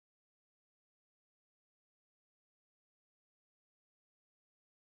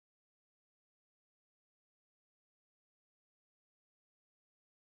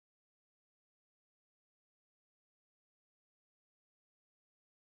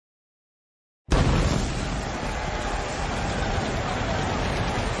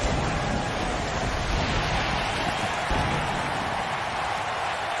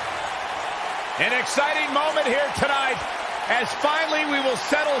An exciting moment here tonight, as finally we will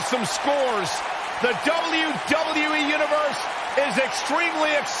settle some scores. The WWE Universe is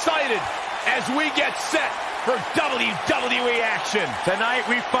extremely excited as we get set for WWE action. Tonight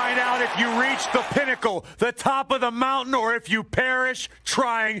we find out if you reach the pinnacle, the top of the mountain, or if you perish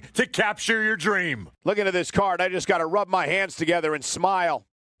trying to capture your dream. Looking at this card, I just got to rub my hands together and smile.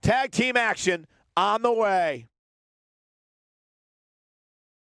 Tag team action on the way.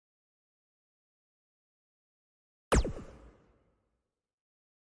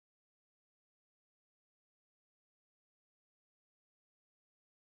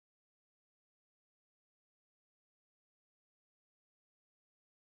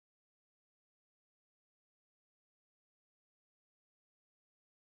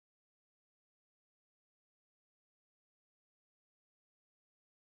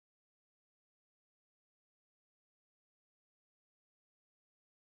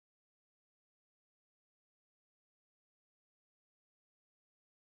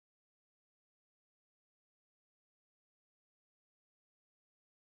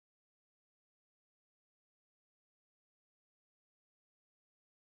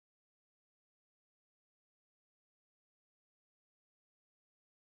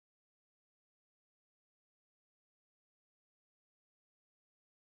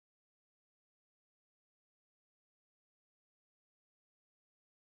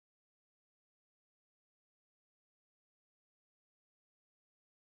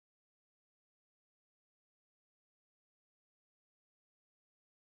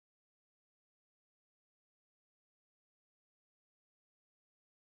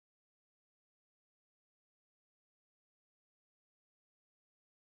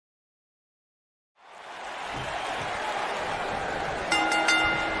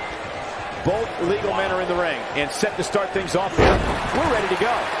 Both legal men are in the ring and set to start things off here. We're ready to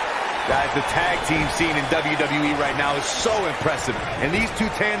go. Guys, the tag team scene in WWE right now is so impressive, and these two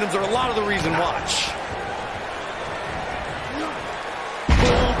tandems are a lot of the reason why.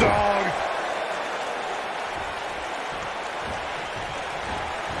 Bulldog.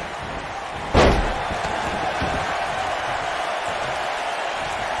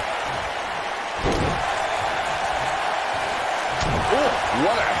 Ooh,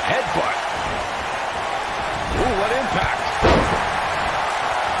 what a headbutt. Ooh, what impact.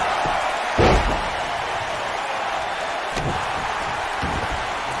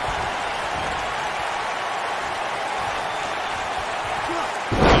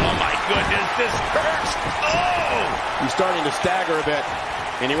 Oh, my goodness, this hurts. Oh! He's starting to stagger a bit,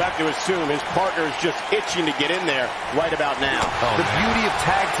 and you have to assume his partner is just itching to get in there right about now. The beauty of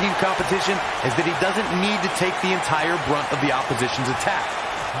tag team competition is that he doesn't need to take the entire brunt of the opposition's attack,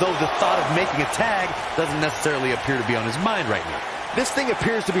 though the thought of making a tag doesn't necessarily appear to be on his mind right now. This thing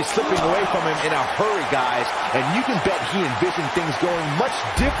appears to be slipping away from him in a hurry, guys, and you can bet he envisioned things going much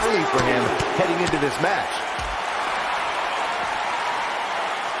differently for him heading into this match.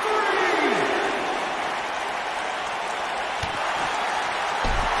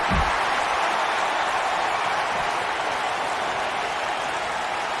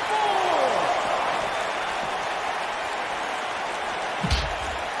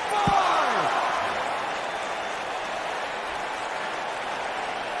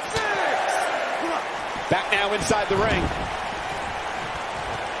 Back now inside the ring.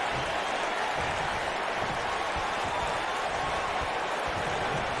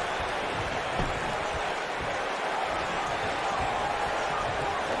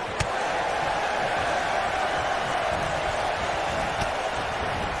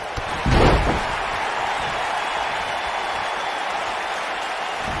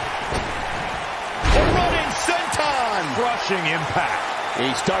 Running senton! Crushing impact.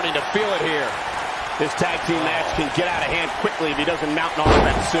 He's starting to feel it here. This tag team match can get out of hand quickly if he doesn't mount an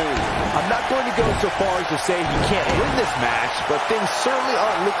offense soon. I'm not going to go so far as to say he can't win this match, but things certainly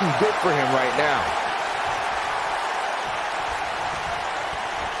aren't looking good for him right now.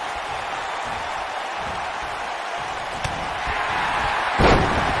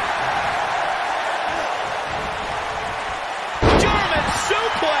 German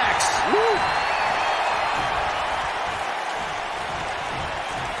suplex! Woo!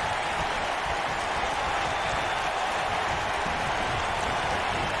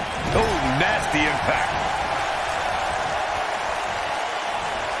 Oh, nasty impact.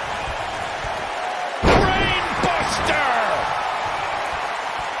 Brain buster!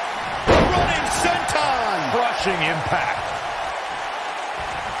 Running senton! Crushing impact.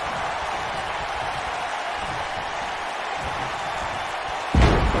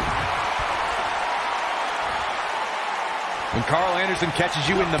 When Carl Anderson catches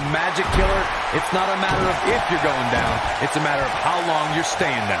you in the Magic Killer, it's not a matter of if you're going down, it's a matter of how long you're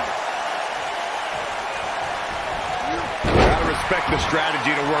staying down. Gotta respect the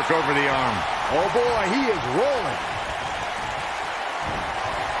strategy to work over the arm. Oh boy, he is rolling.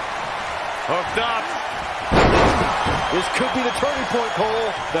 Hooked up. This could be the turning point,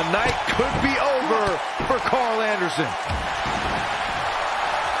 Cole. The night could be over for Carl Anderson.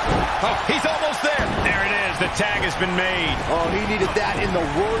 Oh, he's almost there. There it is. The tag has been made. Oh, he needed that in the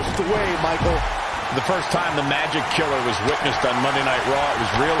worst way, Michael. The first time the Magic Killer was witnessed on Monday Night Raw, it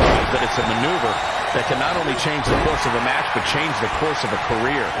was realized that it's a maneuver that can not only change the course of a match, but change the course of a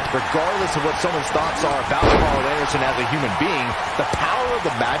career. Regardless of what someone's thoughts are about Carl Anderson as a human being, the power of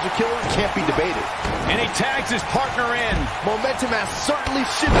the Magic Killer can't be debated. And he tags his partner in. Momentum has certainly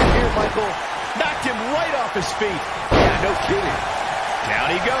shifted here, Michael. Knocked him right off his feet. Yeah, no kidding.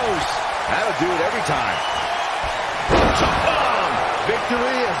 Down he goes. That'll do it every time. Bomb!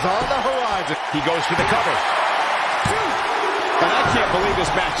 Victory is on the horizon. He goes for the cover. And I can't believe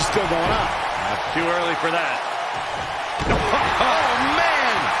this match is still going on. Not too early for that. Oh,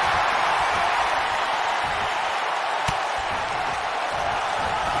 man!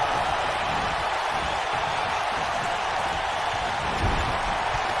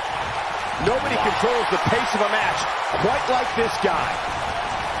 Nobody controls the pace of a match quite like this guy.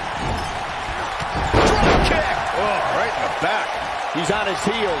 Drop kick! Oh, right in the back. He's on his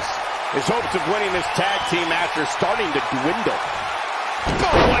heels. His hopes of winning this tag team match are starting to dwindle.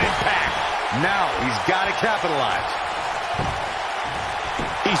 Oh, what impact! Now he's got to capitalize.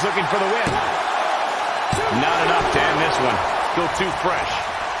 He's looking for the win. Not enough to end this one. Still too fresh.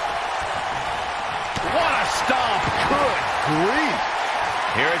 What a stomp! Good grief!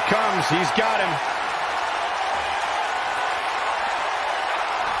 Here it comes. He's got him.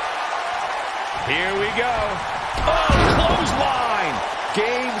 Here we go. Oh, clothesline!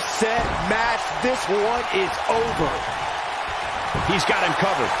 Game, set, match. This one is over. He's got him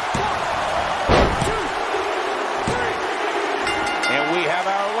covered. And we have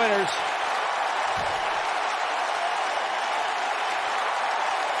our winners.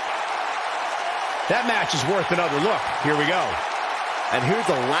 That match is worth another look. Here we go. And here's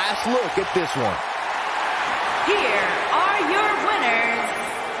the last look at this one. Here are your winners,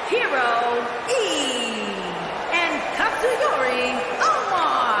 Hero E and Katsuyori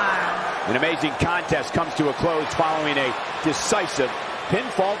Omar. An amazing contest comes to a close following a decisive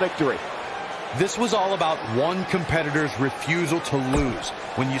pinfall victory. This was all about one competitor's refusal to lose.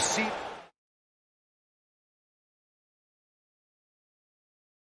 When you see...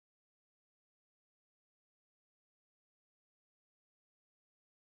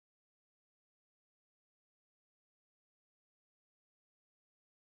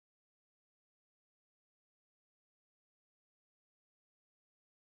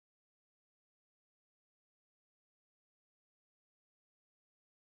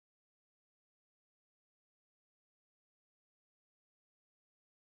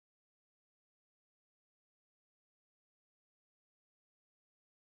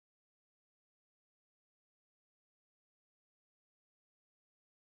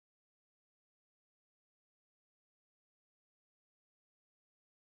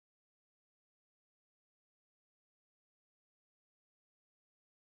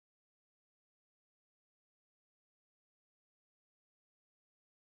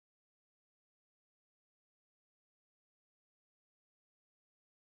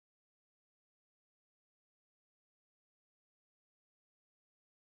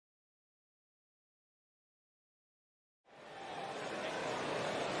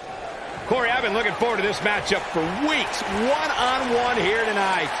 Corey, I've been looking forward to this matchup for weeks. One-on-one here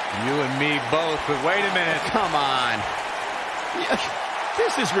tonight. You and me both, but wait a minute. Come on.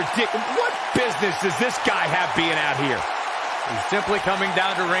 This is ridiculous. What business does this guy have being out here? He's simply coming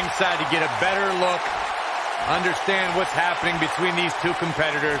down to ringside to get a better look, understand what's happening between these two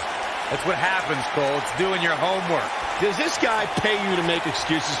competitors. That's what happens, Cole. It's doing your homework. Does this guy pay you to make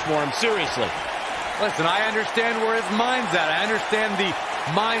excuses for him? Seriously. Listen, I understand where his mind's at. I understand the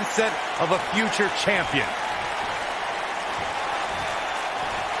mindset of a future champion.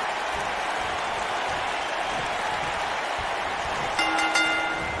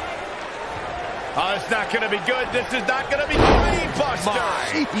 Oh, it's not going to be good. This is not going to be brain buster.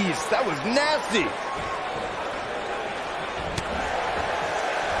 Jeez, that was nasty.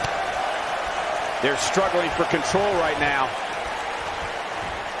 They're struggling for control right now.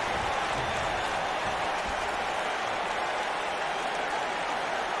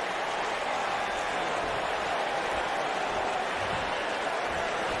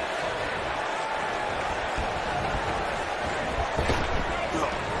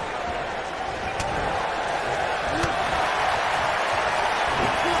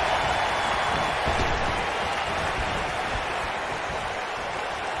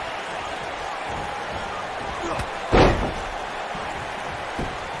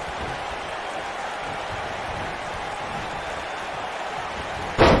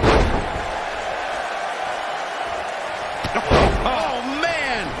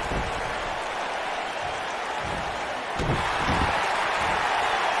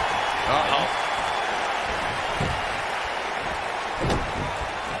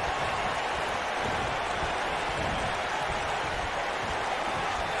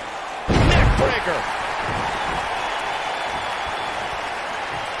 striker.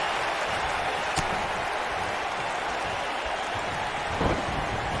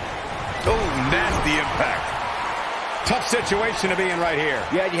 Oh, nasty impact. Tough situation to be in right here.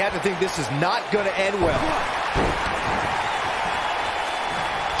 Yeah, you have to think this is not going to end well.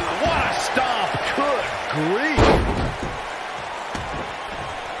 What a stomp. Good grief.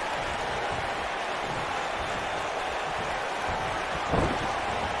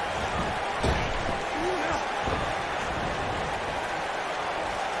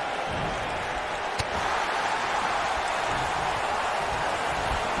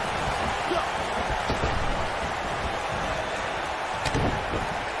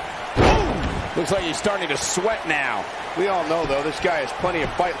 Looks like he's starting to sweat now. We all know, though, this guy has plenty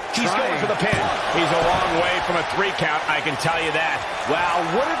of fight. He's going for the pin. He's a long way from a 3 count, I can tell you that. Wow,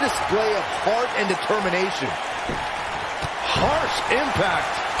 what a display of heart and determination. Harsh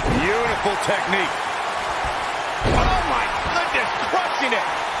impact. Beautiful technique. Oh, my goodness, crushing it.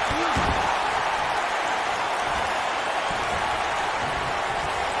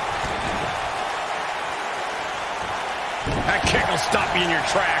 That kick will stop you in your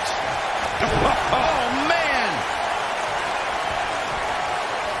tracks. Oh, man!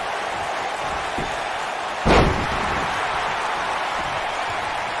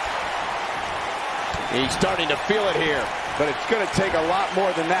 He's starting to feel it here, but it's going to take a lot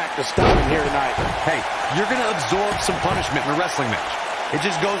more than that to stop him here tonight. Hey, you're going to absorb some punishment in a wrestling match. It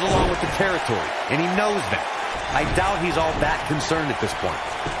just goes along with the territory, and he knows that. I doubt he's all that concerned at this point.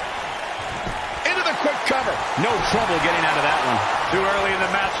 Into the quick cover. No trouble getting out of that one. Too early in the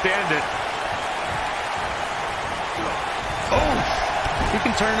match to end it. Oh, he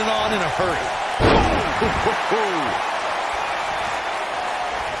can turn it on in a hurry.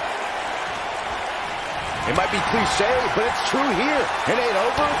 It might be cliche, but it's true here. It ain't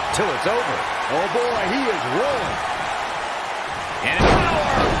over till it's over. Oh, boy, he is rolling. And a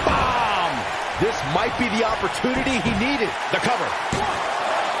power bomb. This might be the opportunity he needed. The cover.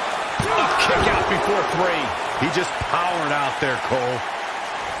 A kick out before 3. He just powered out there, Cole.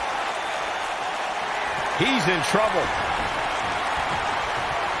 He's in trouble.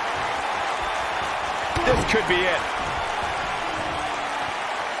 This could be it.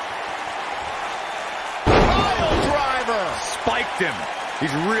 Pile driver. Spiked him.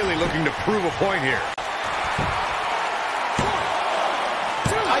 He's really looking to prove a point here.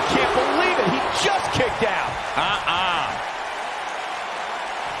 I can't believe it. He just kicked out.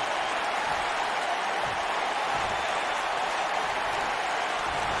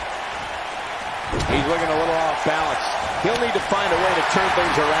 He's looking a little off balance. He'll need to find a way to turn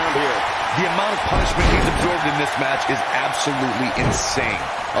things around here. The amount of punishment he's absorbed in this match is absolutely insane.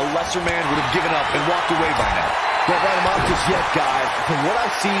 A lesser man would have given up and walked away by now. Don't write him off just yet, guys. From what I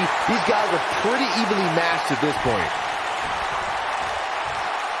see, these guys are pretty evenly matched at this point.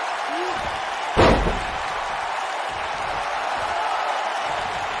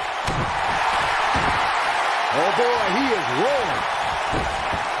 Oh, boy, he is rolling.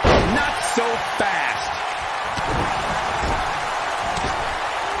 Not so fast.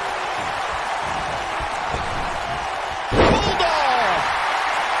 Bulldog.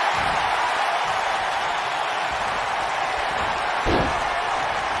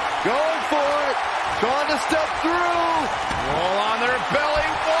 Going for it. Trying to step through. Roll on their belly.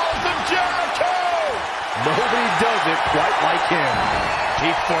 Walls of Jericho. Nobody does it quite like him.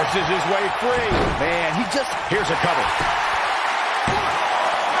 He forces his way free. Man, he just... Here's a cover.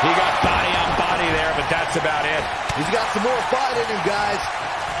 He got body on body there, but that's about it. He's got some more fight in him, guys.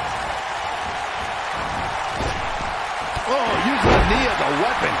 Oh, using the knee as a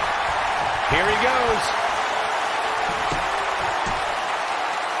weapon. Here he goes.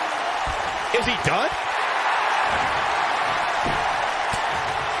 Is he done?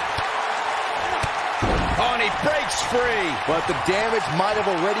 Oh, and he breaks free. But the damage might have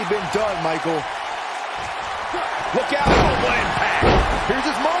already been done, Michael. Look out. Oh, what impact. Here's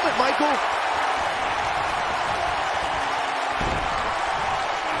his moment, Michael.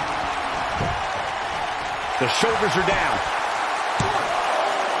 The shoulders are down.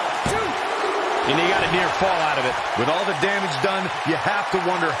 And he got a near fall out of it. With all the damage done, you have to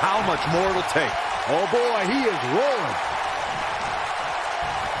wonder how much more it'll take. Oh, boy, he is rolling.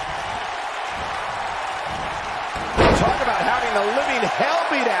 Talk about having the living hell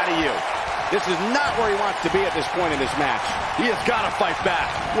beat out of you. This is not where he wants to be at this point in this match. He has got to fight back.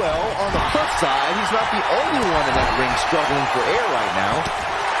 Well, on the plus side, he's not the only one in that ring struggling for air right now.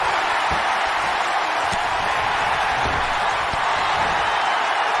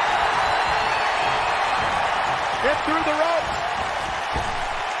 Get through the ropes.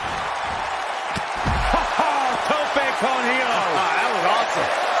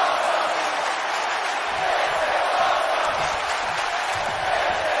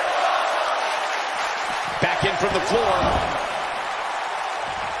 Back in from the floor.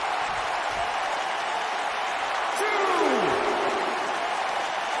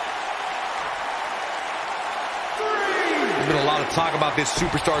 There's been a lot of talk about this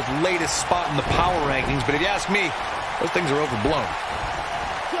superstar's latest spot in the power rankings, but if you ask me, those things are overblown.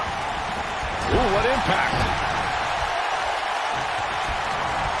 Ooh, what impact.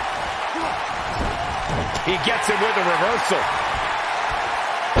 He gets it with a reversal.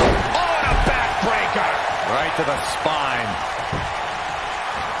 Oh, and a backbreaker. Right to the spine.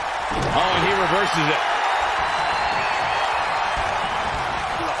 Oh, and he reverses it.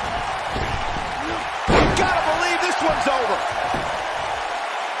 You gotta believe this one's over.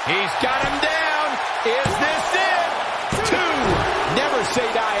 He's got him down. Is this it? 2. Never say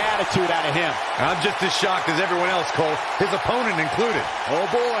die attitude out of him. I'm just as shocked as everyone else, Cole, his opponent included. Oh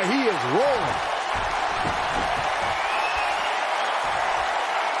boy, he is rolling.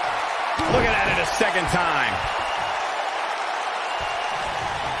 Look at that a second time.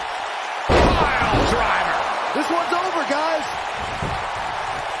 Pile driver. This one's over, guys.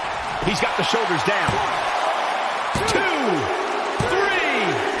 He's got the shoulders down. 2,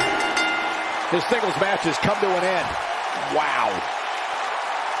 3. His singles match has come to an end. Wow.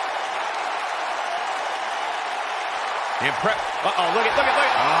 Uh-oh, look at. Oh,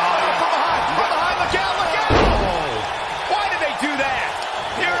 from behind, look out. Oh. Why did they do that?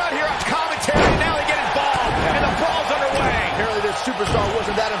 You're out here on commentary, and now they get involved, and the brawl's underway. Apparently this superstar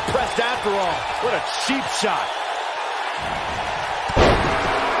wasn't that impressed after all. What a cheap shot.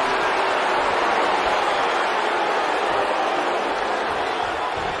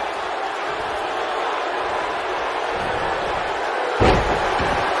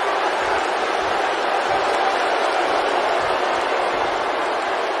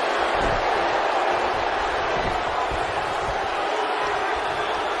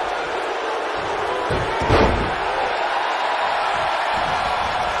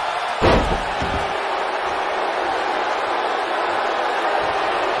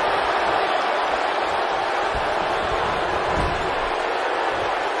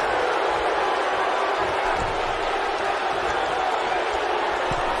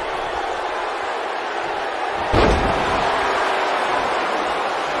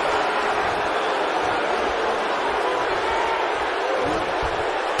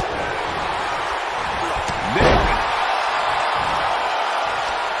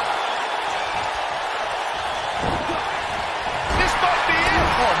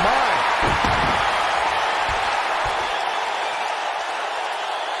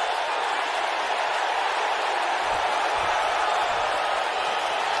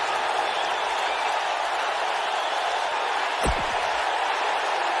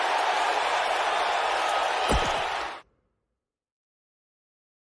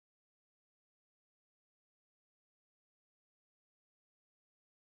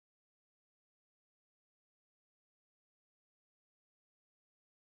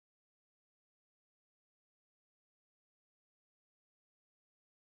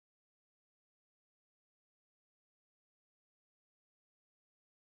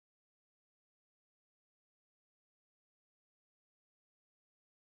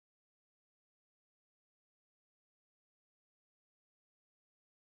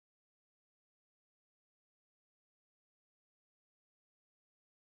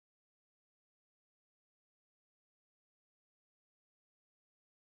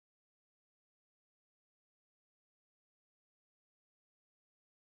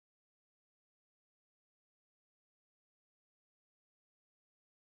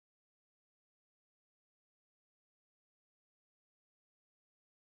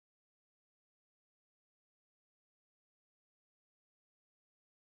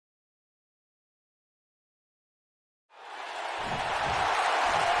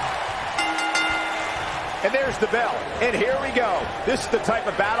 And there's the bell. And here we go. This is the type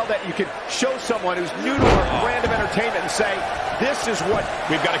of battle that you can show someone who's new to our brand of entertainment and say, this is what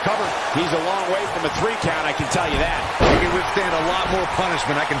we've got to cover. He's a long way from a 3 count, I can tell you that. He can withstand a lot more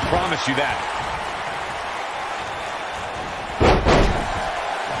punishment, I can promise you that.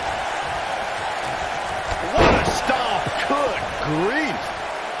 What a stomp. Good grief.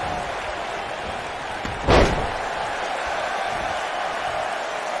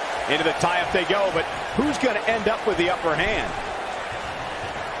 Into the tie-up they go, but who's going to end up with the upper hand?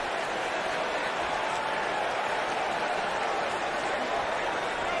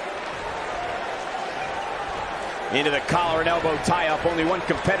 Into the collar and elbow tie-up. Only one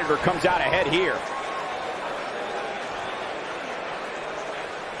competitor comes out ahead here.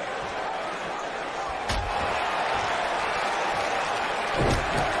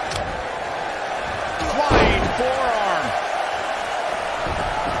 Flying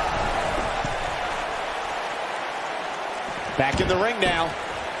Back in the ring now.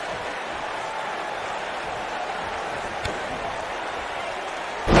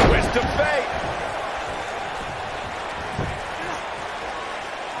 Twist of fate.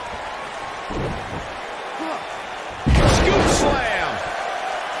 Scoop slam.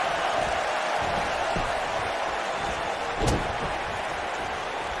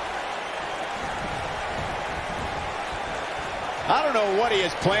 I don't know what he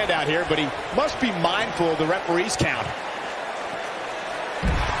has planned out here, but he must be mindful of the referee's count.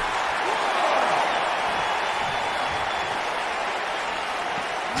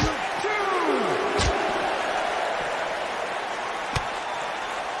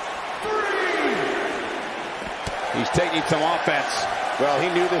 He's taking some offense. Well, he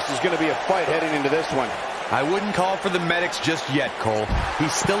knew this was going to be a fight heading into this one. I wouldn't call for the medics just yet, Cole. He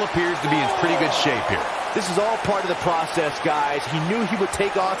still appears to be in pretty good shape here. This is all part of the process, guys. He knew he would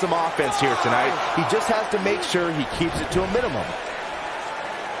take on some offense here tonight. He just has to make sure he keeps it to a minimum.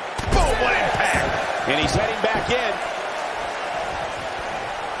 Boom, what impact! And he's heading back in.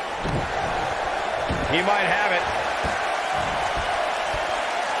 He might have it.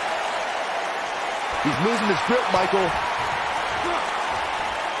 He's losing his grip, Michael.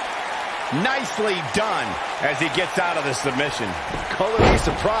 Nicely done as he gets out of the submission. Color me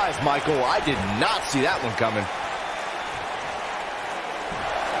surprised, Michael. I did not see that one coming.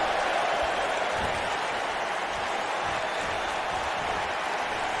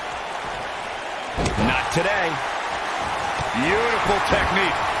 Not today. Beautiful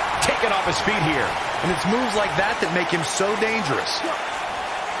technique. Taken off his feet here. And it's moves like that that make him so dangerous.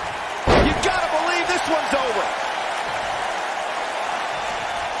 You gotta believe this one's over.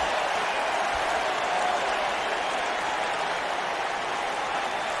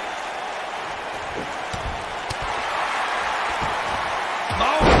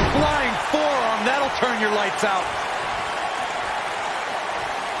 Oh, flying forearm. That'll turn your lights out.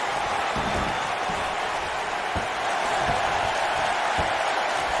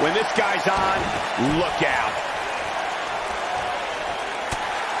 When this guy's on, look out.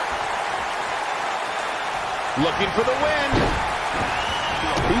 Looking for the win.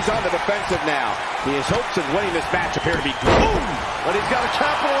 He's on the defensive now. His hopes of winning this match appear to be boom. But he's got to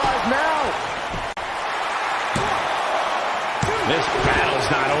capitalize now. This battle's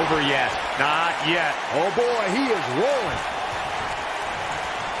not over yet. Not yet. Oh, boy, he is rolling.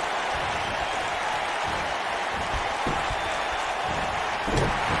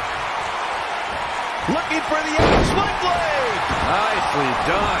 Looking for the swing blade. Nicely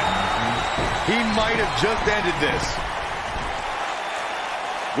done. He might have just ended this.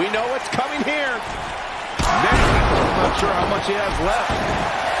 We know what's coming here. I'm not sure how much he has left.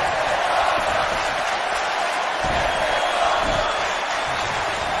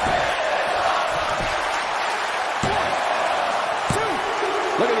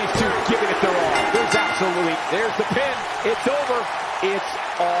 Look at these two giving it their all. There's the pin. It's over. It's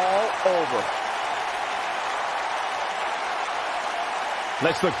all over.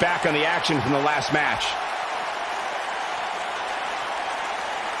 Let's look back on the action from the last match.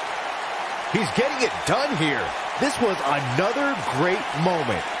 He's getting it done here. This was another great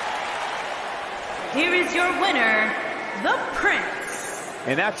moment. Here is your winner, the Prince.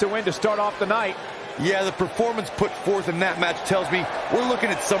 And that's a win to start off the night. Yeah, the performance put forth in that match tells me we're looking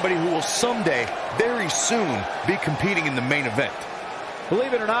at somebody who will someday, very soon, be competing in the main event.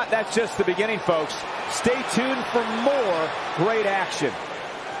 Believe it or not, that's just the beginning, folks. Stay tuned for more great action.